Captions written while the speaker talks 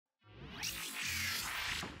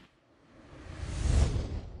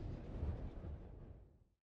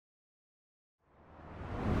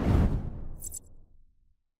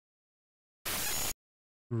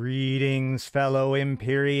Greetings, fellow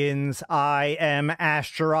Empyreans. I am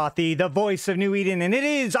Ashtarothi, the voice of New Eden, and it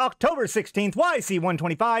is October 16th,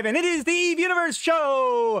 YC125, and it is the Eve Universe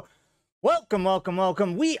Show! Welcome, welcome,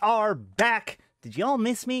 welcome. We are back. Did y'all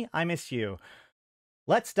miss me? I miss you.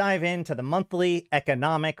 Let's dive into the monthly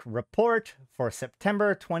economic report for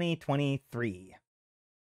September 2023.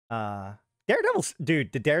 Daredevil's,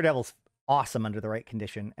 dude, the Daredevil's awesome under the right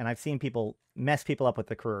condition, and I've seen people mess people up with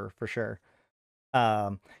the crew for sure.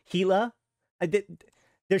 Gila,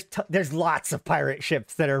 there's lots of pirate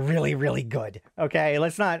ships that are really good. Okay,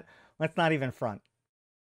 let's not even front.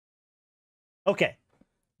 Okay,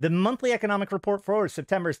 the monthly economic report for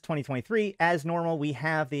September 2023. As normal, we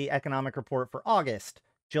have the economic report for August,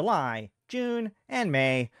 July, June, and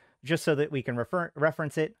May, just so that we can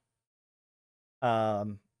reference it.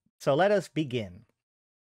 So let us begin.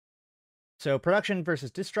 So production versus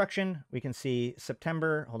destruction, we can see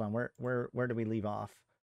September. Hold on, where do we leave off?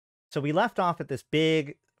 So we left off at this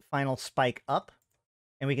big final spike up,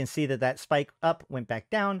 and we can see that that spike up went back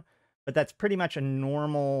down, but that's pretty much a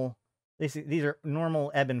normal. These are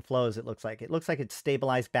normal ebb and flows. It looks like it's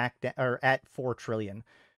stabilized back or at 4 trillion,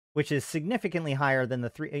 which is significantly higher than the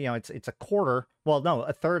 3. You know, it's a quarter. Well, no,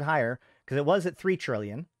 a third higher, because it was at 3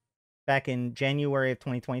 trillion back in January of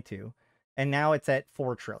 2022, and now it's at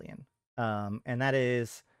 4 trillion. And that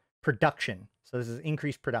is production. So this is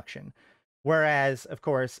increased production. Whereas, of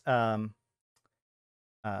course,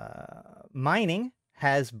 mining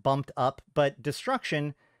has bumped up, but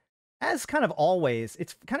destruction, as kind of always,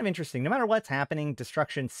 it's kind of interesting. No matter what's happening,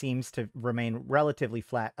 destruction seems to remain relatively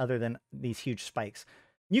flat other than these huge spikes.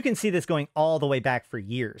 You can see this going all the way back for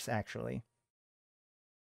years, actually.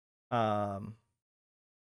 Okay,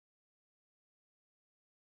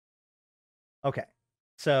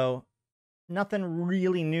 so nothing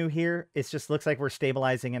really new here. It just looks like we're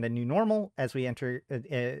stabilizing at a new normal as we enter.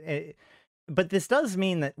 But this does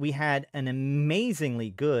mean that we had an amazingly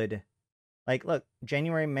good, like, look,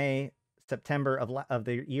 January, May, September of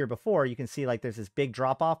the year before, you can see like there's this big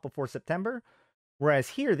drop off before September. Whereas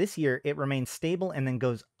here, this year, it remains stable and then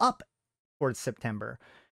goes up towards September,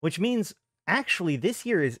 which means actually this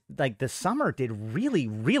year is like the summer did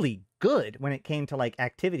really good when it came to like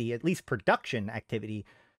activity, at least production activity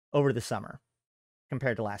over the summer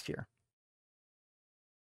compared to last year.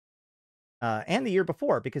 And the year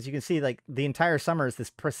before, because you can see like the entire summer is this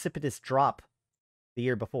precipitous drop the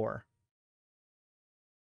year before.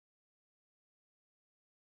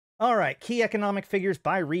 All right, key economic figures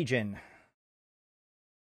by region.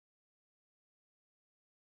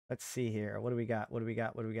 Let's see here. What do we got? We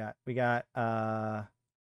got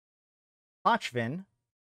Quzxpon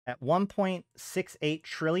at 1.68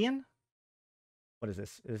 trillion. What is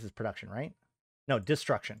this? This is production, right? No,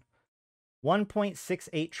 destruction.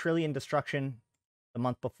 1.68 trillion destruction. The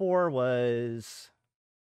month before was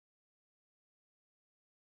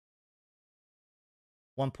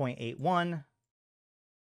 1.81.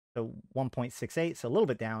 So 1.68, so a little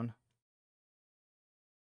bit down.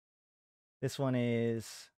 This one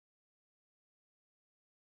is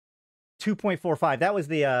 2.45. That was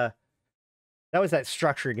the that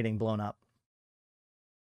structure getting blown up.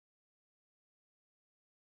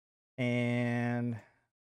 And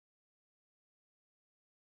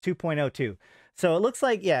 2.02. So it looks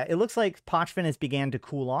like, yeah, it looks like Quzxpon has began to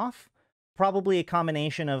cool off. Probably a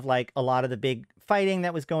combination of like a lot of the big fighting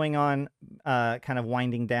that was going on, kind of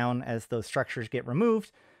winding down as those structures get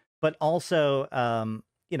removed. But also,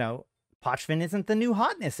 you know, Quzxpon isn't the new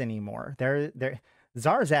hotness anymore.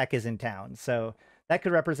 Zarzak is in town. So that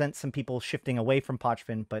could represent some people shifting away from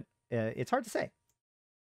Quzxpon, but it's hard to say.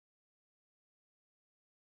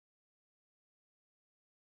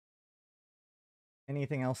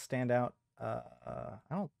 Anything else stand out? I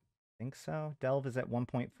don't think so. Delve is at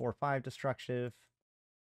 1.45 destructive.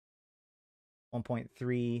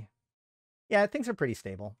 1.3. Yeah, things are pretty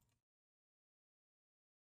stable.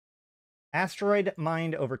 Asteroid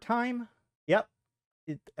mined over time. Yep.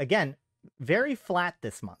 Again, very flat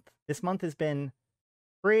this month. This month has been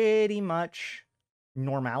pretty much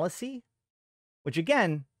normalcy, which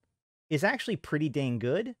again is actually pretty dang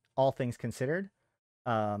good, all things considered.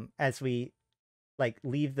 As we like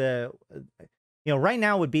leave the, you know, right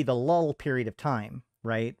now would be the lull period of time,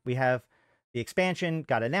 right? We have the expansion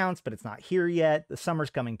got announced, but it's not here yet. The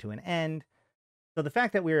summer's coming to an end. So the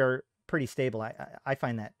fact that we are pretty stable, I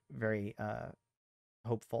find that very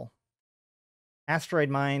hopeful. Asteroid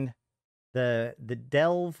mine, the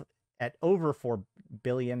delve at over 4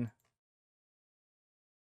 billion.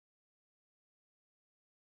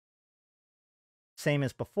 Same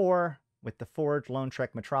as before with the Forge, Lone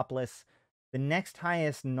Trek, Metropolis. The next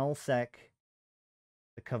highest nullsec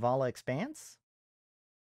the Kavala Expanse.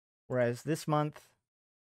 Whereas this month,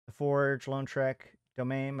 the Forge, Lone Trek,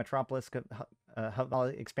 Domain, Metropolis,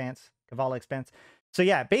 Kavala Expanse. So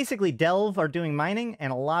yeah, basically Delve are doing mining,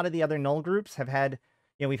 and a lot of the other null groups have had,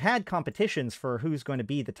 we've had competitions for who's going to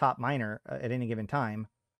be the top miner at any given time.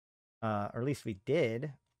 Or at least we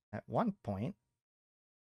did at one point.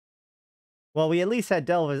 Well, we at least had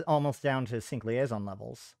Delve almost down to sync liaison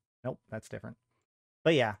levels. Nope, that's different.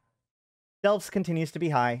 But yeah, Delve's continues to be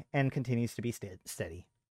high and continues to be steady.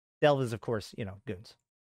 Delve is, of course, goons.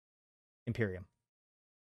 Imperium.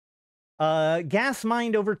 Gas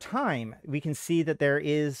mined over time. We can see that there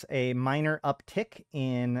is a minor uptick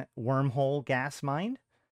in wormhole gas mined.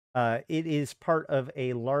 It is part of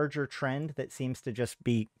a larger trend that seems to just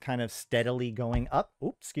be kind of steadily going up.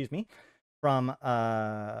 Oops, excuse me. From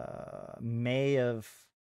May of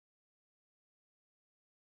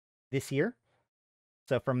this year.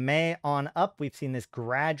 So from May on up, we've seen this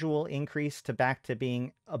gradual increase to back to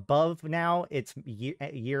being above now its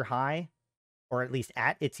year high, or at least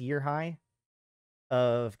at its year high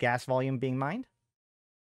of gas volume being mined.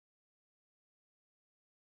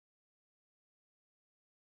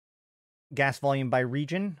 Gas volume by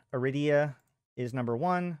region, Aridia is number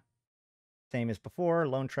 1. Same as before.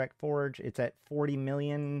 Lone Trek Forge, it's at 40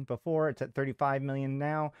 million before. It's at 35 million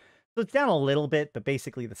now. So it's down a little bit, but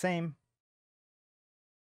basically the same.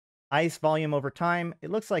 Ice volume over time, it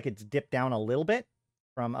looks like it's dipped down a little bit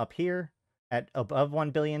from up here at above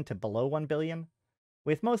 1 billion to below 1 billion,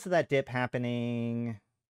 with most of that dip happening.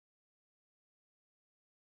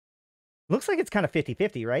 Looks like it's kind of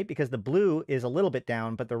 50-50, right? Because the blue is a little bit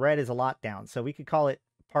down, but the red is a lot down. So we could call it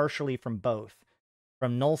partially from both,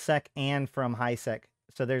 from nullsec and from highsec.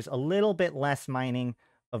 So there's a little bit less mining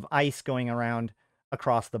of ice going around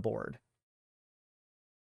across the board.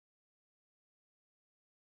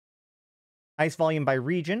 Ice volume by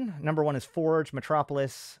region. Number 1 is Forge,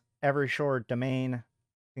 Metropolis, Evershore, Domain. I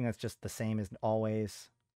think that's just the same as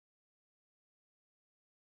always.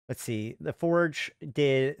 Let's see. The Forge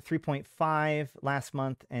did 3.5 last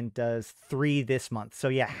month and does 3 this month. So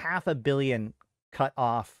yeah, 500 million cut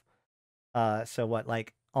off. So what,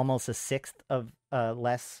 like almost a sixth of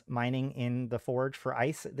less mining in the Forge for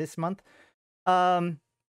ice this month. Let's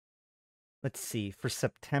see. For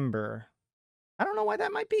September, I don't know why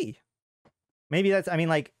that might be. Maybe that's, I mean,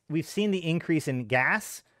 like, we've seen the increase in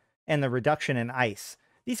gas and the reduction in ice.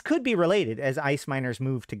 These could be related as ice miners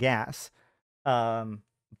move to gas.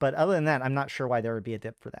 But other than that, I'm not sure why there would be a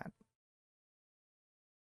dip for that.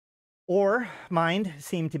 Ore mined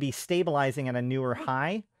seemed to be stabilizing at a newer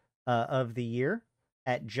high of the year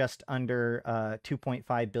at just under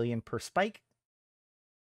 2.5 billion per spike.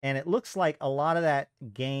 And it looks like a lot of that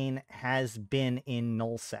gain has been in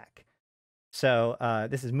nullsec. So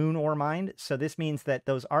this is moon ore mined. So this means that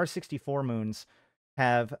those R64 moons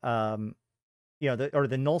have, the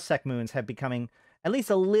nullsec moons have becoming at least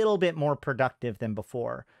a little bit more productive than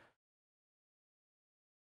before.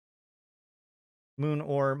 Moon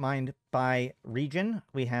ore mined by region.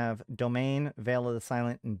 We have Domain, Veil of the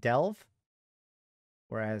Silent, and Delve.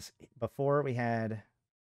 Whereas before we had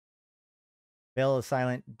Veil of the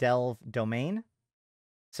Silent, Delve, Domain.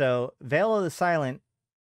 So Veil of the Silent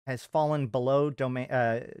has fallen below Domain,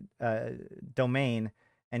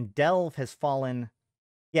 and Delve has fallen.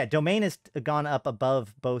 Yeah, Domain has gone up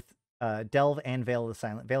above both Delve and Veil of the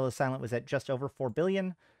Silent. Veil of the Silent was at just over 4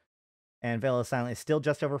 billion, and Veil of the Silent is still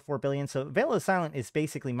just over 4 billion. So Veil of the Silent is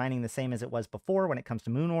basically mining the same as it was before when it comes to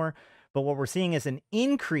moon ore. But what we're seeing is an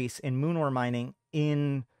increase in moon ore mining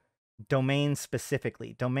in Domain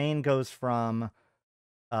specifically. Domain goes from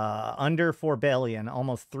under 4 billion,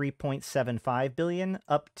 almost 3.75 billion,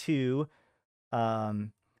 up to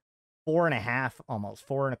 4.5, almost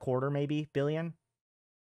 4.25 maybe billion,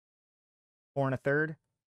 4.33.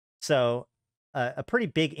 So a pretty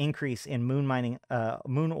big increase in moon mining,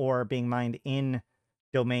 moon ore being mined in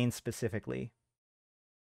Domain specifically.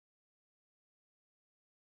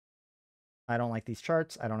 I don't like these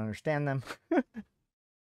charts. I don't understand them. I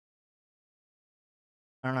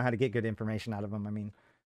don't know how to get good information out of them. I mean,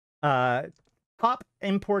 top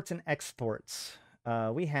imports and exports.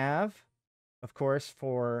 We have, of course,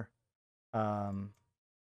 for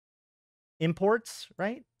imports,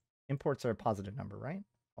 right? Imports are a positive number, right?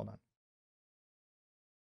 Hold on.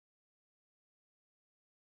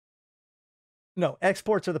 No,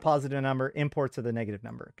 exports are the positive number, imports are the negative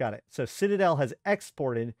number. Got it. So Citadel has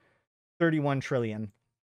exported 31 trillion,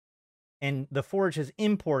 and the Forge has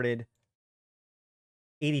imported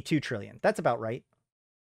 82 trillion. That's about right.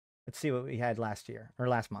 Let's see what we had last year, or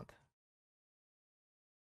last month.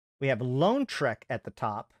 We have Lone Trek at the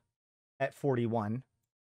top at 41.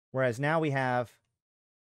 Whereas now we have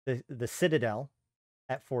the Citadel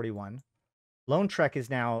at 41. Lone Trek is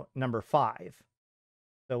now number 5.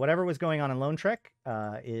 So whatever was going on in Lone Trek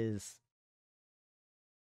is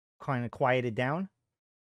kind of quieted down.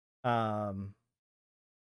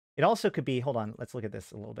 It also could be, hold on, let's look at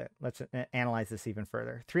this a little bit. Let's analyze this even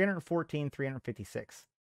further. 314, 356.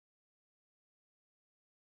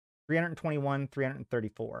 321,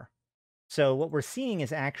 334. So what we're seeing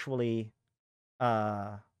is actually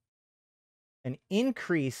an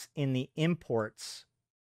increase in the imports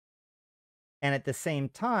and at the same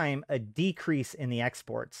time a decrease in the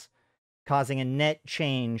exports, causing a net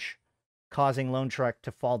change, causing Lone Trek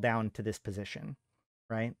to fall down to this position,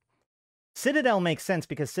 right? Citadel makes sense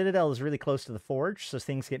because Citadel is really close to the Forge, so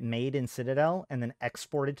things get made in Citadel and then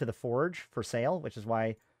exported to the Forge for sale, which is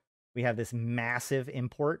why we have this massive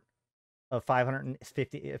import of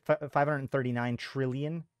 539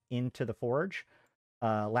 trillion into the Forge.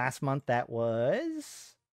 Last month, that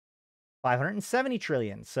was 570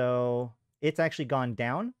 trillion. So it's actually gone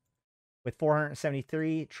down with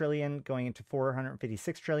 473 trillion going into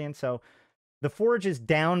 456 trillion. So the Forge is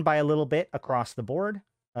down by a little bit across the board,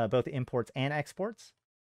 both imports and exports.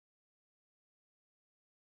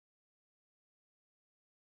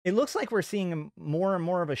 It looks like we're seeing more and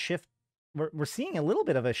more of a shift. We're seeing a little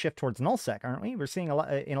bit of a shift towards nullsec, aren't we? We're seeing a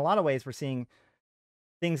lot, in a lot of ways, we're seeing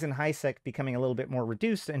things in highsec becoming a little bit more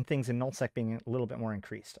reduced and things in nullsec being a little bit more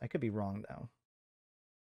increased. I could be wrong, though.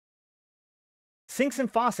 Sinks and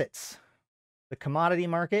faucets. The commodity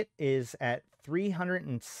market is at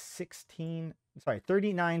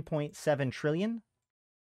 39.7 trillion.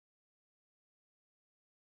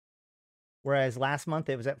 Whereas last month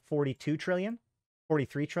it was at 43 trillion.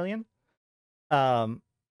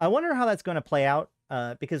 I wonder how that's going to play out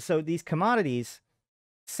because so these commodities,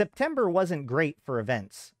 September wasn't great for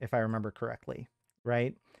events, if I remember correctly,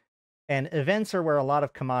 right? And events are where a lot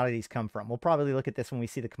of commodities come from. We'll probably look at this when we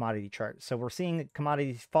see the commodity chart. So we're seeing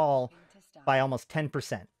commodities fall by almost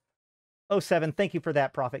 10%. 07, thank you for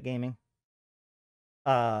that, Profit Gaming.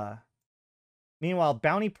 Meanwhile,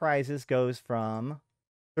 bounty prizes goes from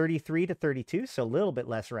 33 to 32, so a little bit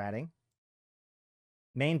less ratting.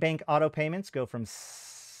 Main bank auto payments go from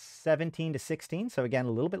 17 to 16, so again,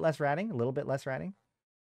 a little bit less ratting,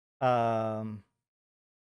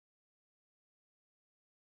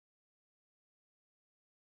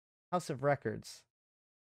 House of Records.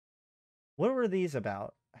 What were these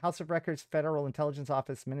about? House of Records, Federal Intelligence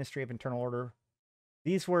Office, Ministry of Internal Order.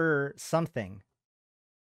 These were something.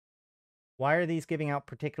 Why are these giving out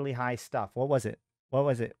particularly high stuff? What was it? What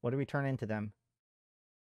was it? What did we turn into them?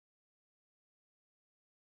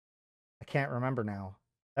 I can't remember now.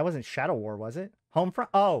 That wasn't Shadow War, was it? Homefront?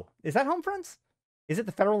 Oh, is that Homefronts? Is it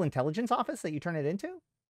the Federal Intelligence Office that you turn it into?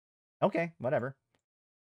 Okay, whatever.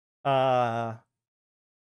 Actually,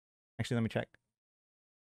 let me check.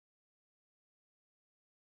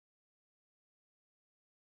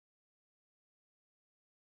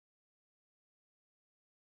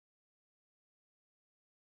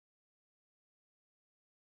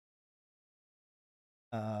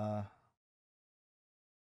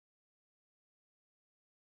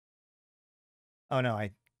 Oh no,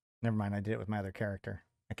 never mind. I did it with my other character.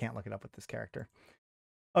 I can't look it up with this character.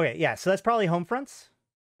 Okay, yeah, so that's probably Homefronts,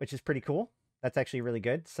 which is pretty cool. That's actually really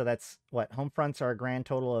good. So that's what Homefronts are a grand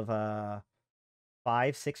total of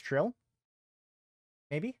 5-6 trill,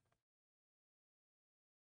 maybe.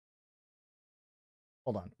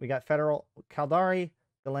 Hold on, we got Federal, Caldari,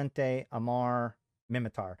 Gallente, Amar,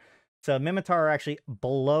 Mimitar. So Mimitar are actually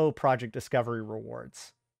below Project Discovery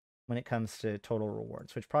rewards when it comes to total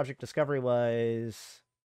rewards, which Project Discovery was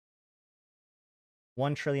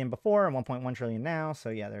 1 trillion before and 1.1 trillion now. So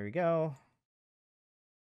yeah, there you go.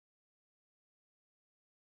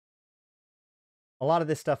 A lot of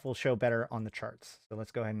this stuff will show better on the charts. So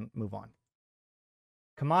let's go ahead and move on.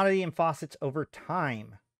 Commodity and faucets over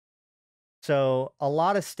time. So a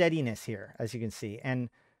lot of steadiness here, as you can see. And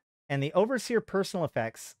the Overseer personal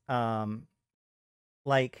effects,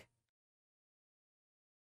 like,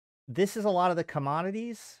 this is a lot of the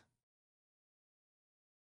commodities.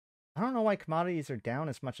 I don't know why commodities are down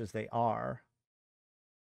as much as they are.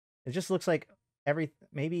 It just looks like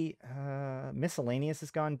maybe miscellaneous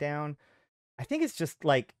has gone down. I think it's just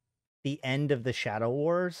like the end of the Shadow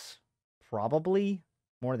Wars, probably,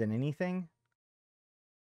 more than anything.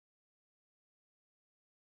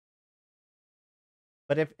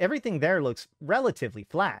 But if everything there looks relatively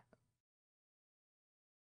flat.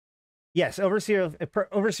 Yes, Overseer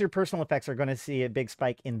personal effects are going to see a big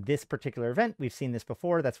spike in this particular event. We've seen this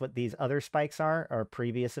before. That's what these other spikes are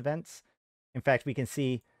previous events. In fact, we can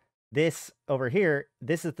see This over here,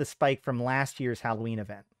 this is the spike from last year's Halloween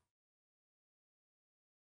event.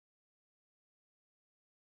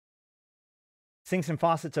 Sinks and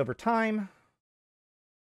faucets over time.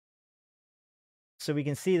 So we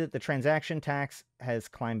can see that the transaction tax has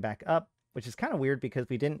climbed back up, which is kind of weird because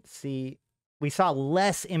we saw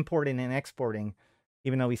less importing and exporting,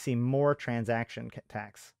 even though we see more transaction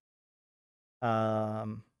tax.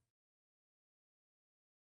 And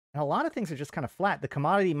a lot of things are just kind of flat. The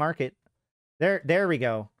commodity market, there we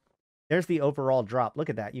go. There's the overall drop. Look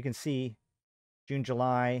at that. You can see June,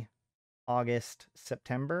 July, August,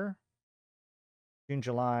 September. June,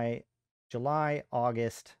 July,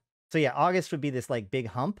 August. So yeah, August would be this like big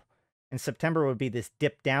hump, and September would be this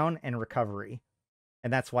dip down and recovery.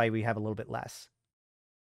 And that's why we have a little bit less.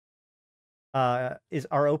 Is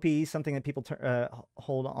ROP something that people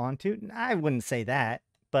hold on to? I wouldn't say that,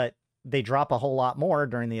 but they drop a whole lot more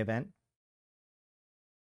during the event.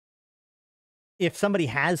 If somebody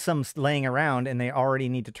has some laying around and they already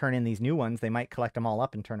need to turn in these new ones, they might collect them all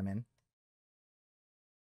up and turn them in.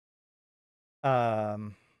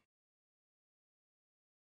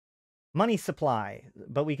 Money supply,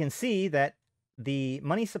 but we can see that the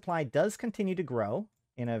money supply does continue to grow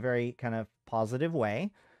in a very kind of positive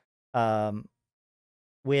way,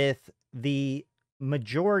 with the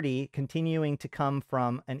majority continuing to come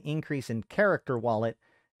from an increase in character wallet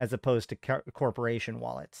as opposed to corporation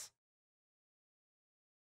wallets.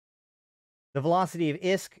 The velocity of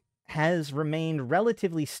ISK has remained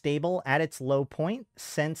relatively stable at its low point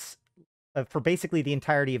since for basically the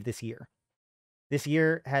entirety of this year. This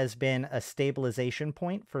year has been a stabilization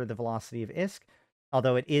point for the velocity of ISK,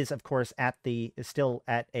 although it is, of course, still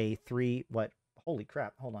at a 3, holy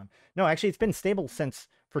crap, hold on. No, actually, it's been stable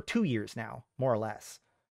for 2 years now, more or less.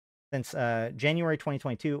 Since January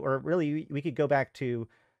 2022, or really, we could go back to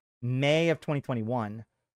May of 2021,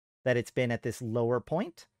 that it's been at this lower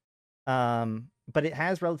point. But it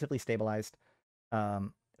has relatively stabilized.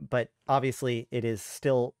 But obviously it is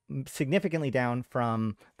still significantly down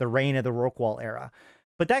from the reign of the Roquewall era.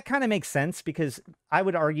 But that kind of makes sense because I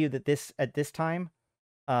would argue that at this time,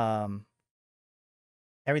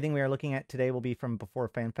 everything we are looking at today will be from before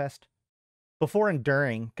FanFest. Before and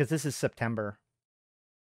during, because this is September.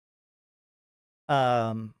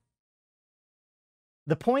 The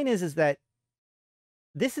point is that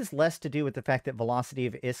this is less to do with the fact that velocity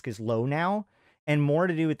of ISK is low now, and more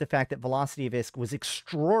to do with the fact that velocity of ISK was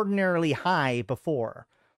extraordinarily high before.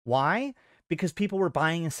 Why? Because people were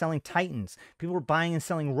buying and selling Titans. People were buying and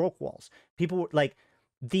selling Roquewalls. People were like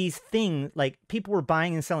these things, like people were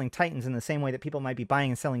buying and selling Titans in the same way that people might be buying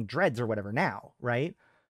and selling Dreads or whatever now, right?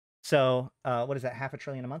 So, what is that? $500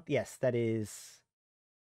 billion a month? Yes, that is.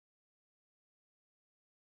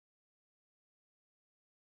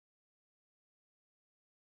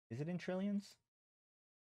 Is it in trillions?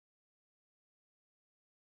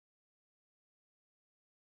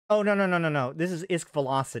 Oh, no. This is ISK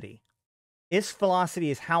velocity. ISK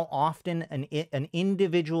velocity is how often an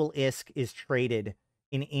individual ISK is traded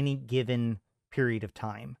in any given period of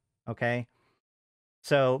time. Okay?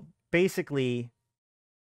 So basically,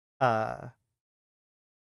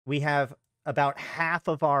 we have about half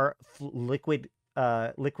of our liquid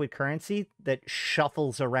currency that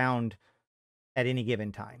shuffles around at any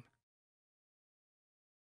given time.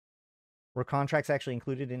 Were contracts actually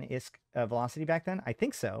included in ISK velocity back then? I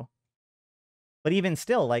think so. But even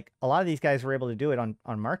still, like, a lot of these guys were able to do it on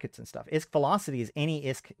markets and stuff. ISK velocity is any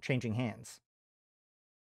ISK changing hands,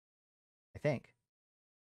 I think.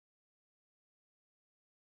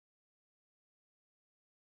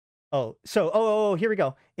 Oh, so, here we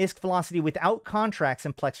go. ISK velocity without contracts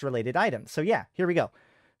and Plex-related items. So yeah, here we go.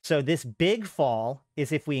 So this big fall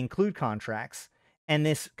is if we include contracts, and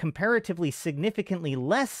this comparatively significantly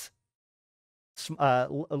less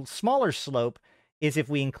smaller slope is if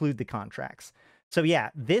we include the contracts. So yeah,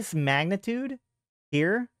 this magnitude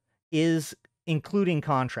here is including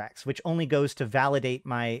contracts, which only goes to validate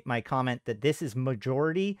my comment that this is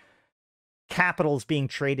majority capitals being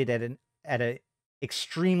traded at an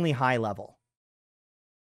extremely high level.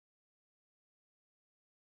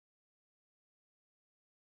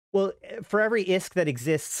 Well, for every ISK that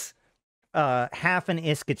exists, half an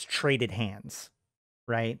ISK gets traded hands,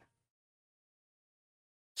 right?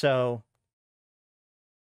 So,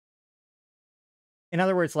 in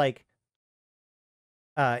other words, like,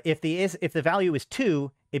 if the value is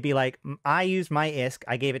 2, it'd be like, I used my ISK,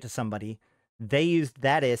 I gave it to somebody, they used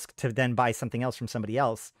that ISK to then buy something else from somebody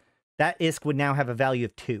else. That ISK would now have a value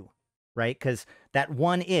of 2, right? Because that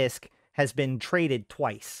one ISK has been traded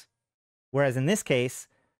twice. Whereas in this case,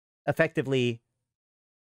 effectively,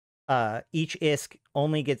 each ISK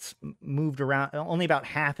only gets moved around. Only about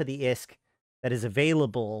half of the ISK that is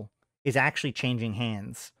available is actually changing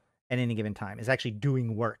hands at any given time, is actually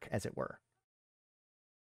doing work, as it were.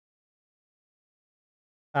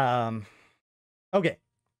 Okay.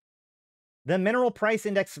 The mineral price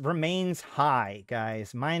index remains high,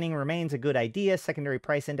 guys. Mining remains a good idea. Secondary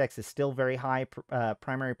price index is still very high.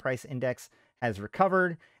 Primary price index has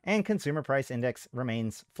recovered, and consumer price index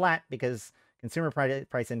remains flat because consumer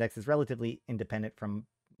price index is relatively independent from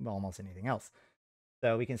almost anything else.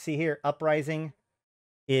 So we can see here, uprising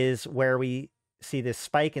is where we see this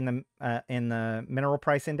spike in the mineral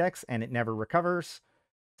price index, and it never recovers.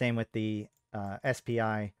 Same with the SPI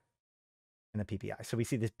and the PPI. So we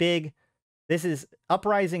see this big. This is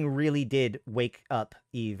uprising really did wake up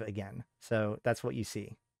Eve again. So that's what you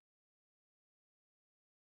see.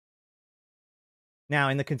 Now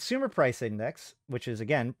in the consumer price index, which is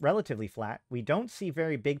again relatively flat, we don't see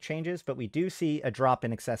very big changes, but we do see a drop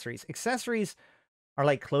in accessories. Accessories are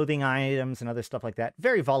like clothing items and other stuff like that.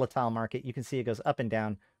 Very volatile market. You can see it goes up and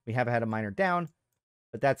down. We have had a minor down,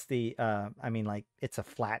 but that's the, I mean, like it's a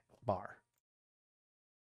flat bar.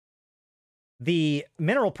 The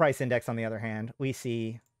mineral price index, on the other hand, we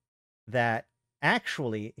see that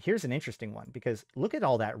actually, here's an interesting one, because look at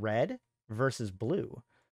all that red versus blue.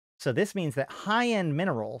 So this means that high-end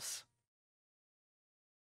minerals,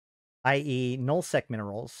 i.e. null-sec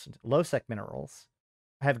minerals, low-sec minerals,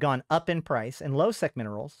 have gone up in price, and low-sec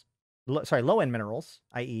minerals, low-end minerals,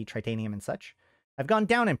 i.e. titanium and such, have gone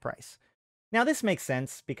down in price. Now this makes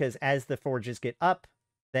sense, because as the forges get up,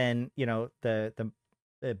 then, you know, the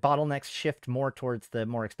bottlenecks shift more towards the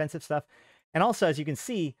more expensive stuff. And also, as you can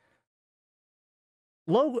see,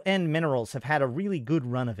 low-end minerals have had a really good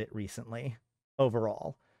run of it recently,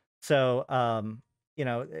 overall. So, you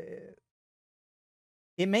know,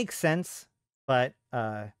 it makes sense, but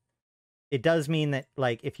it does mean that,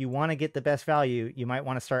 like, if you want to get the best value, you might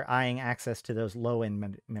want to start eyeing access to those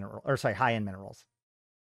low-end high-end minerals.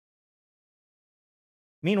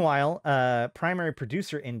 Meanwhile, primary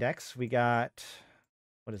producer index, we got,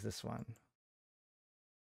 what is this one?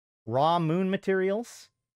 Raw moon materials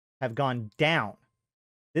have gone down.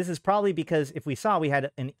 This is probably because if we saw, we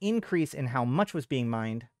had an increase in how much was being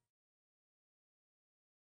mined.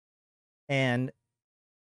 And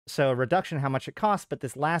so a reduction in how much it costs, but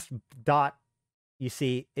this last dot, you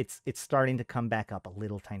see, it's starting to come back up a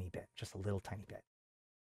little tiny bit, just a little tiny bit.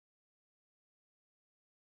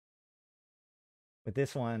 With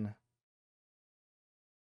this one,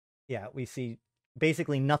 yeah, we see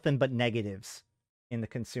basically nothing but negatives in the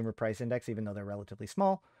consumer price index, even though they're relatively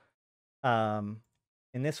small. In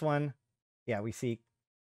this one, yeah, we see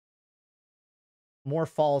more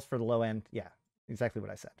falls for the low end. Yeah, exactly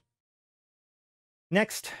what I said.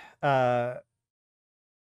 Next, oh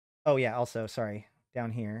yeah, also, sorry,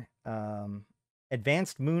 down here,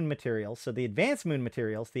 advanced moon materials. So the advanced moon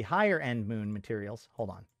materials, the higher end moon materials, hold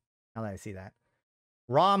on, now that I see that.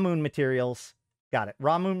 Raw moon materials, got it.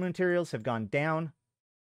 Raw moon materials have gone down,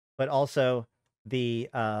 but also the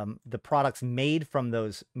products made from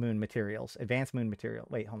those moon materials, advanced moon material.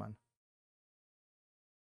 Wait, hold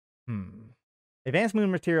on. Advanced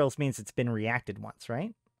moon materials means it's been reacted once,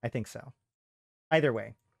 right? I think so. Either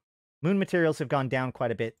way, moon materials have gone down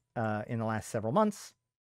quite a bit in the last several months.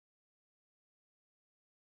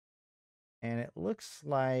 And it looks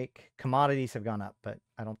like commodities have gone up, but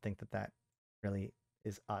I don't think that that really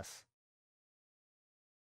is us.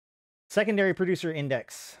 Secondary producer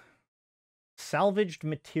index. Salvaged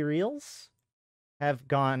materials have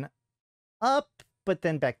gone up, but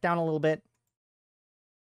then back down a little bit.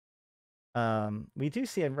 We do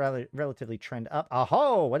see a relatively trend up.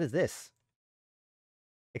 Oh, what is this?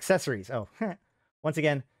 Accessories. Oh, once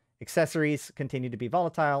again, accessories continue to be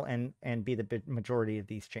volatile and be the majority of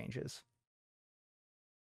these changes.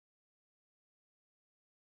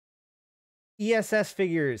 ESS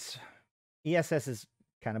figures. ESS is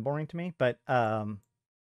kind of boring to me, but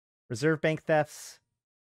reserve bank thefts.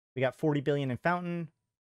 We got 40 billion in Fountain,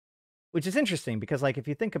 which is interesting because, like, if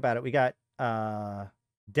you think about it, we got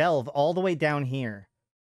Delve all the way down here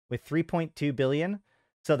with 3.2 billion.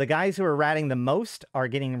 So the guys who are ratting the most are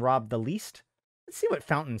getting robbed the least. Let's see what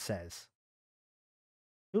Fountain says.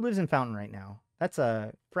 Who lives in Fountain right now? That's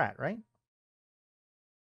a frat, right?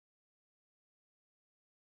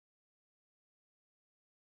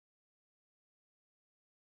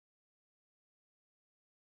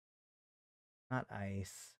 Not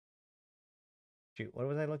ice. Shoot, what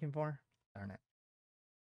was I looking for? Darn it.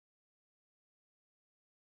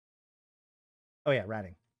 Oh yeah,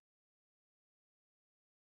 ratting.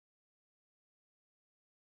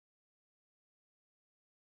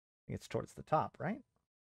 It's towards the top, right?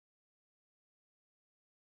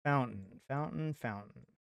 Fountain, fountain, fountain.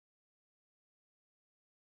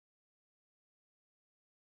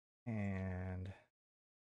 And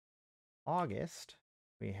August,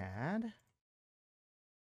 we had...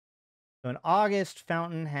 So in August,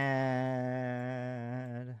 Fountain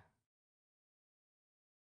had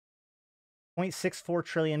 0.64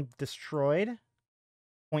 trillion destroyed,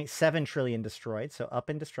 0.7 trillion destroyed, so up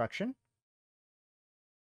in destruction.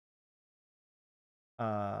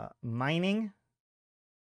 Mining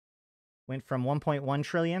went from 1.1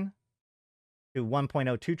 trillion to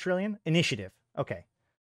 1.02 trillion. Initiative, okay.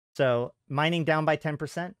 So mining down by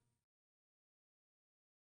 10%.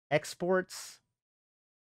 Exports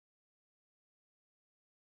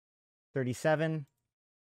 37.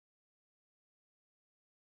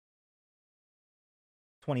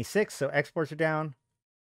 26, so exports are down.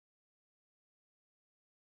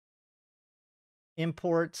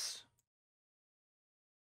 Imports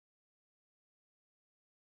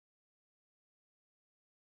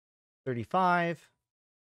 35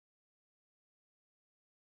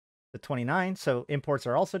 to 29, so imports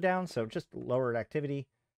are also down, so just lowered activity.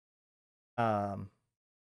 Fountain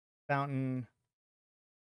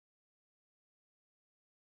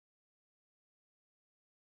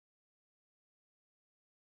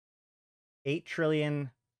 $8 trillion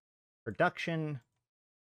production,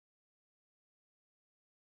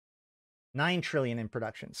 9 trillion in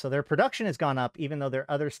production. So their production has gone up, even though their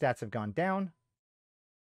other stats have gone down.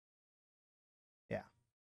 Yeah.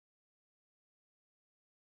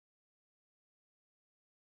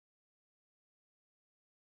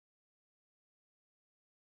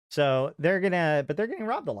 So they're gonna, but they're getting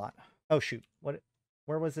robbed a lot. Oh shoot, what?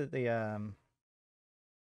 Where was it? The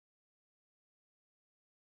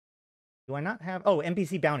do I not have? Oh,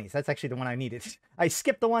 NPC bounties. That's actually the one I needed. I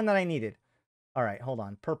skipped the one that I needed. All right, hold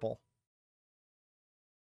on. Purple.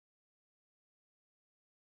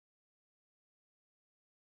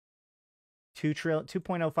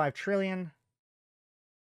 2.05 trillion.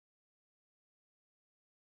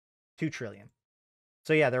 2 trillion.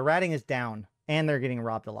 So yeah, their ratting is down, and they're getting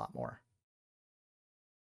robbed a lot more.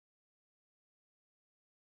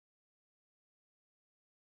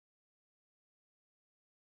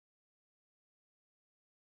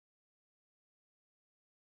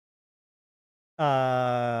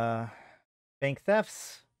 Bank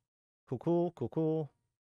thefts. Cool.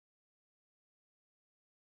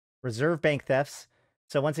 Reserve bank thefts.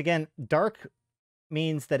 So once again, dark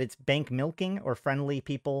means that it's bank milking or friendly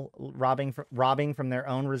people robbing from their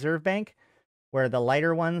own reserve bank, where the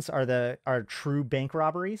lighter ones are true bank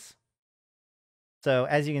robberies. So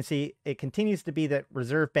as you can see, it continues to be that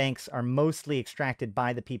reserve banks are mostly extracted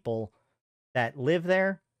by the people that live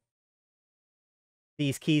there.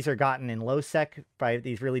 These keys are gotten in low sec by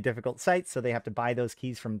these really difficult sites, so they have to buy those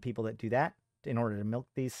keys from people that do that in order to milk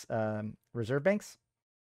these reserve banks.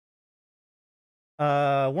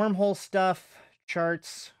 Wormhole stuff,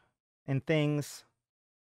 charts, and things.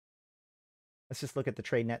 Let's just look at the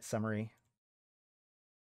trade net summary.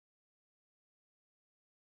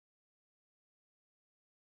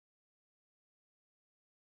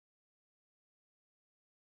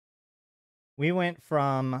 We went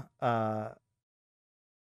from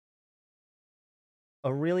a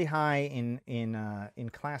really high in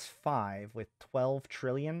class 5 with 12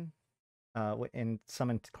 trillion, and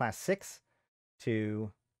some in class 6,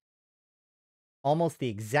 to almost the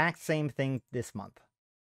exact same thing this month.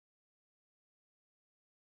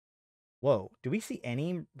 Whoa, do we see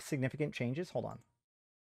any significant changes? Hold on.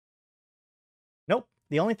 Nope.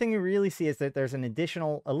 The only thing we really see is that there's an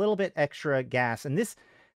additional, a little bit extra gas, and this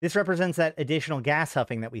represents that additional gas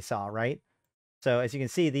huffing that we saw, right? So as you can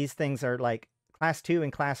see, these things are like class 2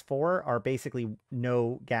 and class 4 are basically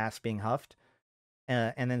no gas being huffed.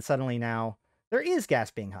 And then suddenly now there is gas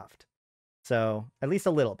being huffed. So at least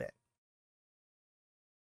a little bit.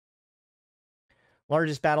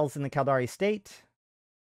 Largest battles in the Caldari state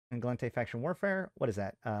and Gallente faction warfare. What is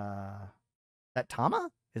that? That Tama?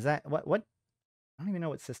 Is that what? I don't even know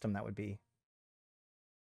what system that would be.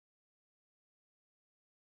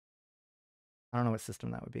 I don't know what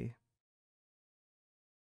system that would be.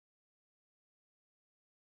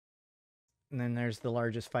 And then there's the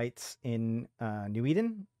largest fights in New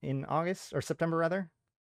Eden in August, or September rather.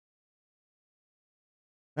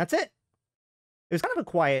 That's it. It was kind of a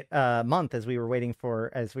quiet month as we were waiting for,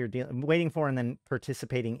 and then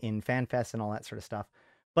participating in FanFest and all that sort of stuff.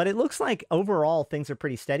 But it looks like overall things are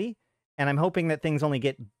pretty steady, and I'm hoping that things only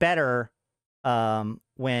get better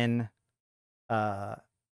when.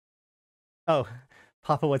 Oh,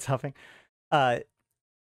 Papa, what's huffing?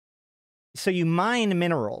 so you mine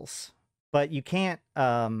minerals, but you can't,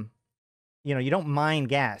 you know, you don't mine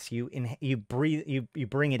gas. You breathe, you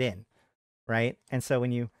bring it in, right? And so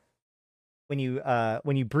when you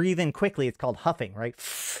breathe in quickly, it's called huffing, right?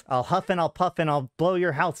 I'll huff and I'll puff and I'll blow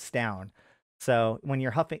your house down. So when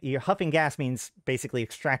you're huffing gas means basically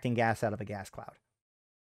extracting gas out of a gas cloud.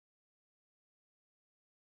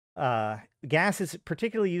 Gas is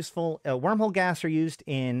particularly useful. Wormhole gas are used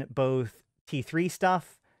in both T3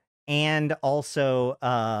 stuff and also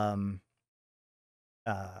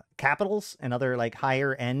capitals and other like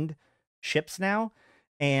higher end ships now.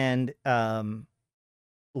 And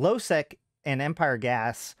low-sec and Empire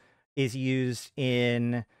gas is used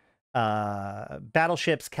in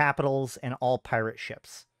battleships, capitals, and all pirate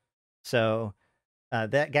ships. So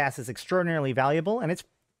that gas is extraordinarily valuable, and it's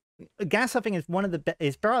gas huffing is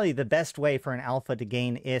is probably the best way for an alpha to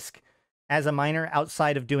gain ISK as a miner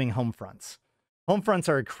outside of doing home fronts. Home fronts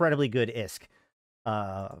are incredibly good ISK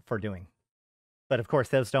for doing, but of course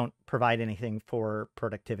those don't provide anything for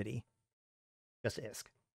productivity, just ISK.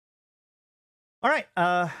 All right,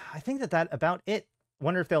 I think that about it.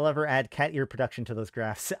 Wonder if they'll ever add cat ear production to those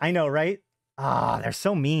graphs. I know, right? Ah, they're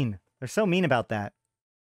so mean. They're so mean about that.